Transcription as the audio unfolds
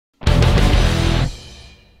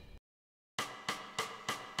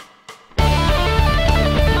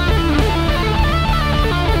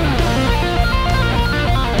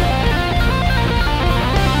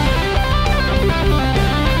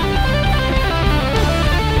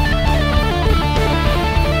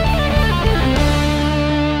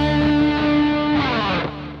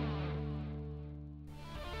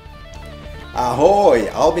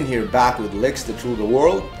Alvin here, back with licks that rule the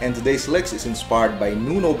world, and today's licks is inspired by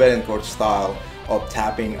Nuno Bettencourt's style of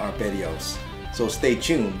tapping arpeggios. So stay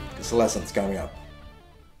tuned, because the lesson's coming up.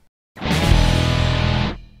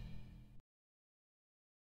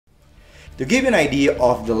 To give you an idea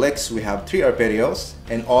of the licks, we have 3 arpeggios,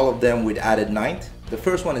 and all of them with added ninth. The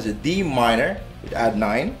first one is a D minor with add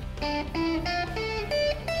 9.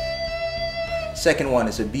 Second one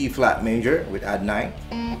is a B flat major with add 9.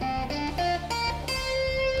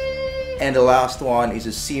 And the last one is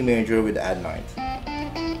a C major with add 9.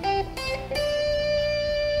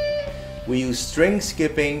 We use string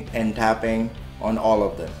skipping and tapping on all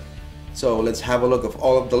of them. So let's have a look of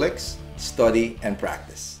all of the licks, study and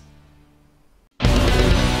practice.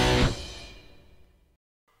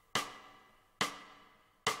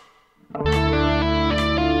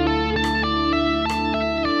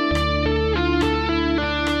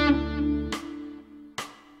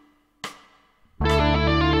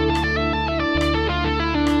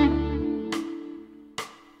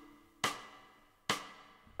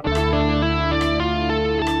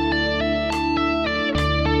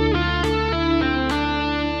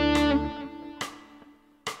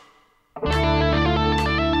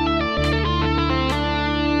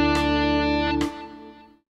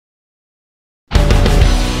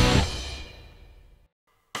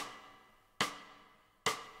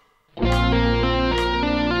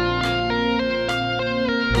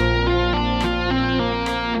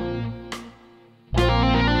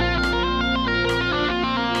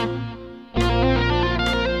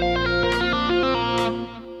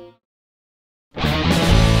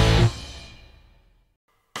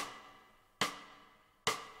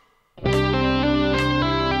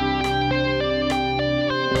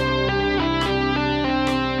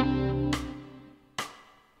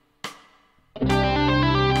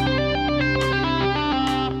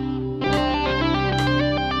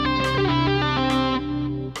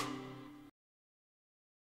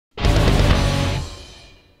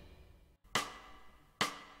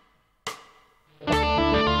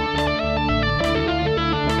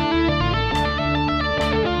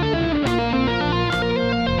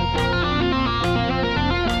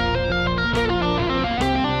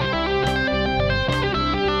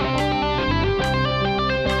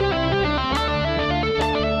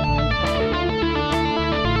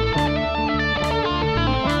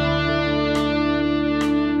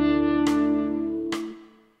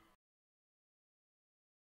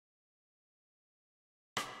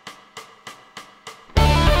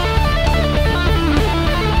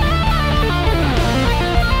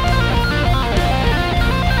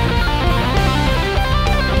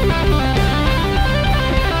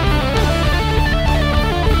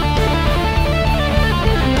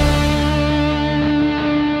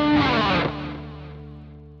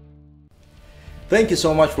 Thank you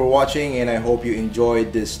so much for watching, and I hope you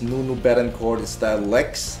enjoyed this Nuno Bettencourt style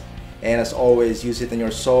licks. And as always, use it in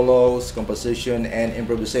your solos, composition, and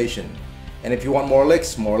improvisation. And if you want more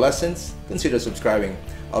licks, more lessons, consider subscribing.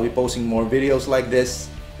 I'll be posting more videos like this,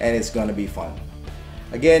 and it's gonna be fun.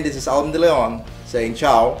 Again, this is Alvin saying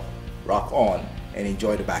ciao, rock on, and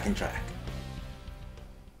enjoy the backing track.